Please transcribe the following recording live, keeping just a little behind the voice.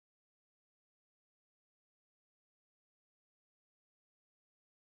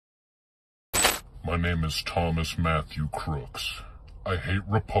My name is Thomas Matthew Crooks. I hate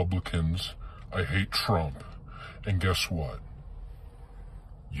Republicans. I hate Trump. And guess what?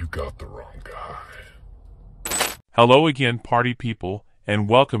 You got the wrong guy. Hello again, party people, and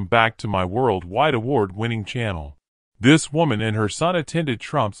welcome back to my worldwide award-winning channel. This woman and her son attended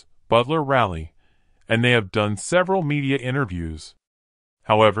Trump's Butler rally, and they have done several media interviews.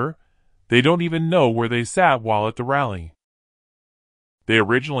 However, they don't even know where they sat while at the rally. They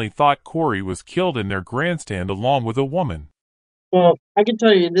originally thought Corey was killed in their grandstand along with a woman. Well, I can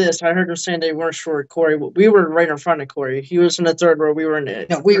tell you this. I heard them saying they weren't sure of Corey. We were right in front of Corey. He was in the third row. We were in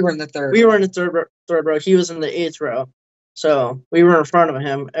the we were in the third. We were in the third row. He was in the eighth row. So we were in front of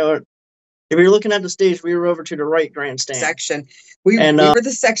him. If you're looking at the stage, we were over to the right grandstand section. We were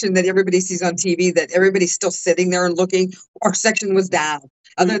the section that everybody sees on TV, that everybody's still sitting there and looking. Our section was down,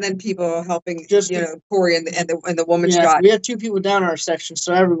 other than people helping, Corey and the woman shot. We had two people down our section,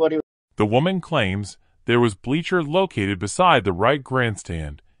 so everybody. The woman claims there was bleacher located beside the right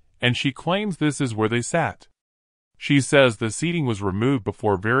grandstand, and she claims this is where they sat. She says the seating was removed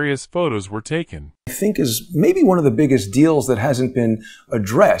before various photos were taken. I think is maybe one of the biggest deals that hasn't been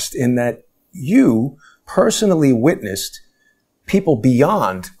addressed, in that you personally witnessed people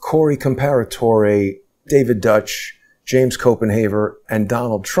beyond Corey Comparatore, David Dutch, James Copenhaver, and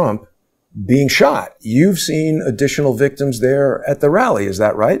Donald Trump being shot. You've seen additional victims there at the rally. Is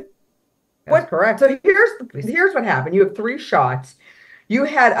that right? That's correct. So here's what happened. You have 3 shots. You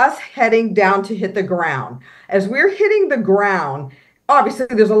had us heading down to hit the ground. As we're hitting the ground, obviously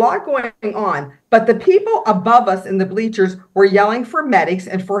there's a lot going on, but the people above us in the bleachers were yelling for medics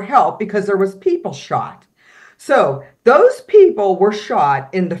and for help because there was people shot. So those people were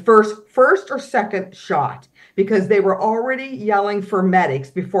shot in the first or second shot because they were already yelling for medics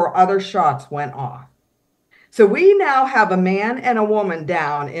before other shots went off. So we now have a man and a woman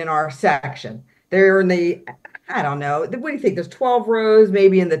down in our section. They're in the, I don't know, what do you think? There's 12 rows,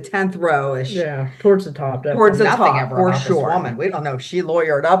 maybe in the 10th row-ish. Yeah, towards the top. Definitely. Towards the top, for sure. Woman. We don't know if she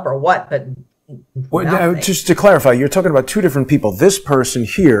lawyered up or what, but now, just to clarify, you're talking about 2 different people. This person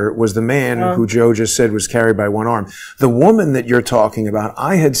here was the man who Joe just said was carried by one arm. The woman that you're talking about,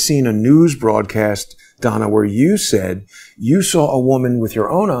 I had seen a news broadcast, Donna, where you said you saw a woman with your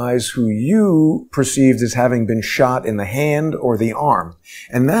own eyes who you perceived as having been shot in the hand or the arm.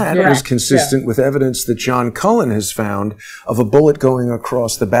 And that was consistent with evidence that John Cullen has found of a bullet going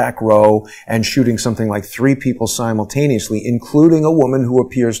across the back row and shooting something like 3 people simultaneously, including a woman who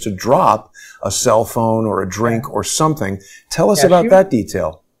appears to drop a cell phone or a drink or something. Tell us about that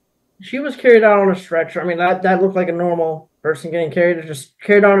detail. She was carried out on a stretcher. I mean, that looked like a normal person getting carried. Just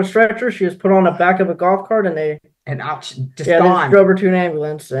carried on a stretcher. She was put on the back of a golf cart, and they just gone. They drove her to an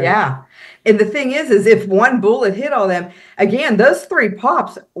ambulance. And and the thing is if one bullet hit all them, again, those 3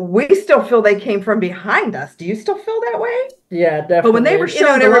 pops, we still feel they came from behind us. Do you still feel that way? Yeah, definitely. But when they were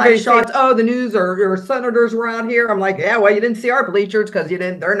showing everybody shots, the news or senators were out here, I'm like, yeah, well, you didn't see our bleachers because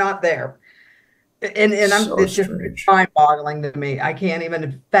they're not there. And it's just mind-boggling to me. I can't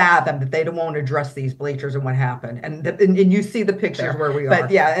even fathom that they won't address these bleachers and what happened. And you see the pictures where we are.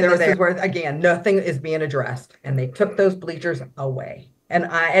 But yeah, and this is where, again, nothing is being addressed. And they took those bleachers away. And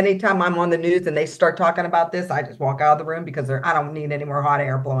anytime I'm on the news and they start talking about this, I just walk out of the room because I don't need any more hot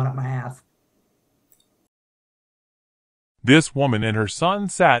air blowing up my ass. This woman and her son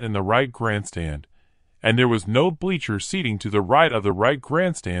sat in the right grandstand, and there was no bleacher seating to the right of the right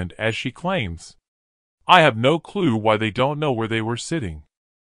grandstand, as she claims. I have no clue why they don't know where they were sitting.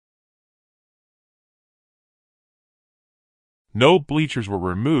 No bleachers were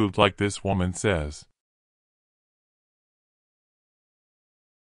removed like this woman says.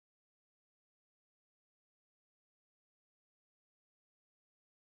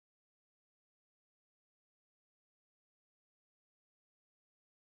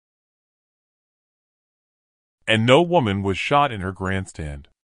 And no woman was shot in her grandstand.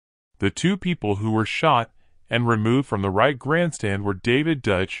 The 2 people who were shot and removed from the right grandstand were David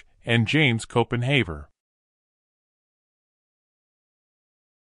Dutch and James Copenhaver.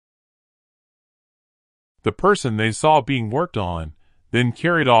 The person they saw being worked on, then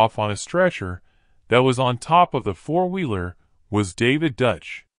carried off on a stretcher that was on top of the 4-wheeler, was David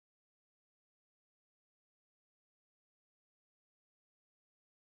Dutch.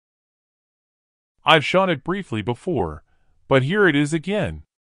 I've shown it briefly before, but here it is again.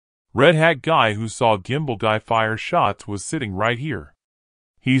 Red Hat Guy who saw Gimbal Guy fire shots was sitting right here.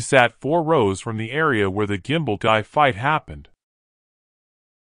 He sat 4 rows from the area where the Gimbal Guy fight happened.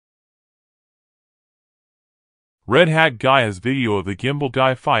 Red Hat Guy has video of the Gimbal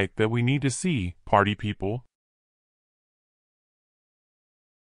Guy fight that we need to see, party people.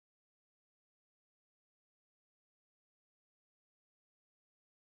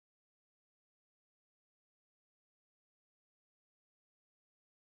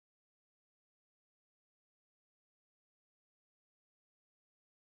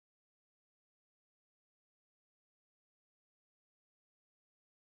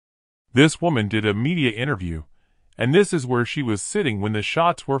 This woman did a media interview, and this is where she was sitting when the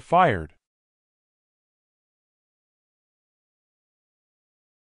shots were fired.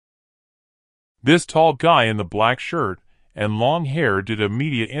 This tall guy in the black shirt and long hair did a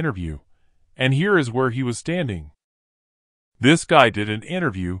media interview, and here is where he was standing. This guy did an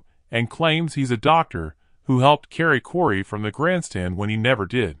interview and claims he's a doctor who helped carry Corey from the grandstand when he never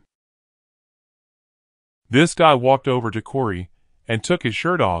did. This guy walked over to Corey and took his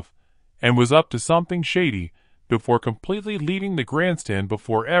shirt off and was up to something shady before completely leaving the grandstand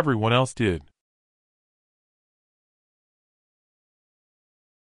before everyone else did.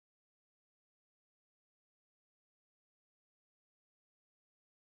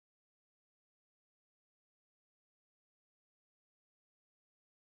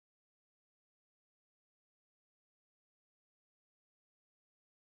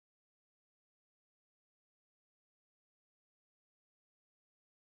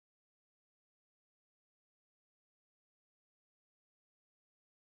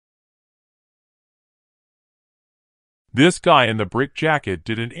 This guy in the brick jacket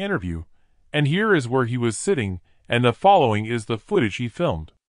did an interview, and here is where he was sitting, and the following is the footage he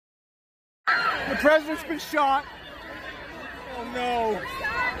filmed. The president's been shot. Oh no.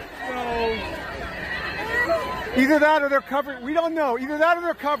 No. Either that or they're covering. We don't know. Either that or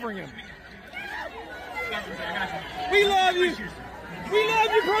they're covering him. We love you. We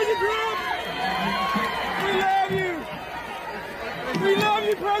love you, President Trump. We love you. We love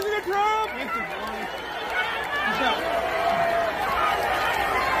you, President Trump.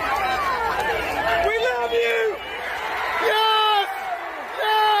 We love you! Yes!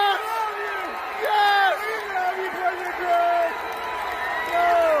 Yes! Yes! We love you, President Trump! No!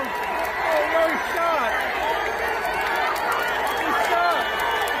 Oh, no, he's shot! He's shot!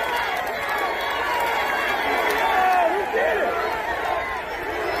 Oh, who did it?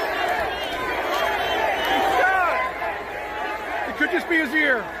 He's shot! It could just be his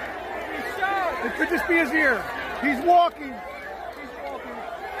ear. He's shot! It could just be his ear. He's walking. He's walking.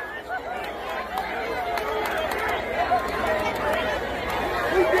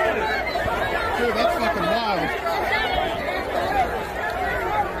 Who did it? Dude, that's fucking wild.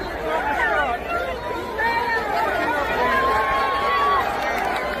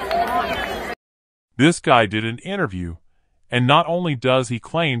 This guy did an interview, and not only does he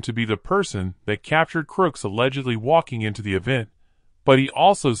claim to be the person that captured Crooks allegedly walking into the event, but he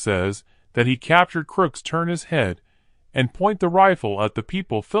also says that he captured Crooks turn his head and point the rifle at the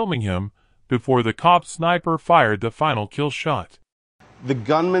people filming him before the cop sniper fired the final kill shot. The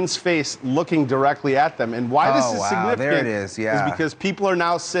gunman's face looking directly at them. And why this is significant there it is because people are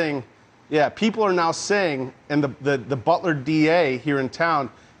now saying, and the Butler DA here in town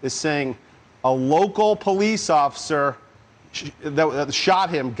is saying a local police officer that shot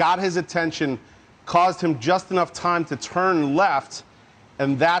him, got his attention, caused him just enough time to turn left,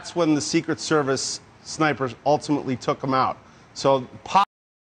 and that's when the Secret Service snipers ultimately took him out. So,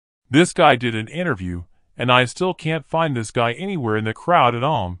 this guy did an interview, and I still can't find this guy anywhere in the crowd at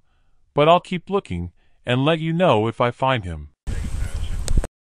all, but I'll keep looking and let you know if I find him.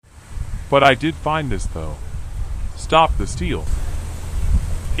 But I did find this though. Stop the steal.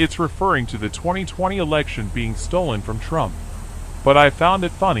 It's referring to the 2020 election being stolen from Trump, but I found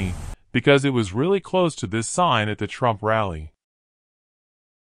it funny because it was really close to this sign at the Trump rally.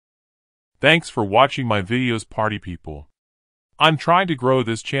 Thanks for watching my videos, party people. I'm trying to grow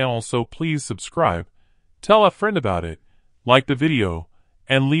this channel, so please subscribe, tell a friend about it, like the video,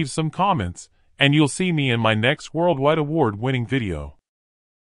 and leave some comments, and you'll see me in my next worldwide award-winning video.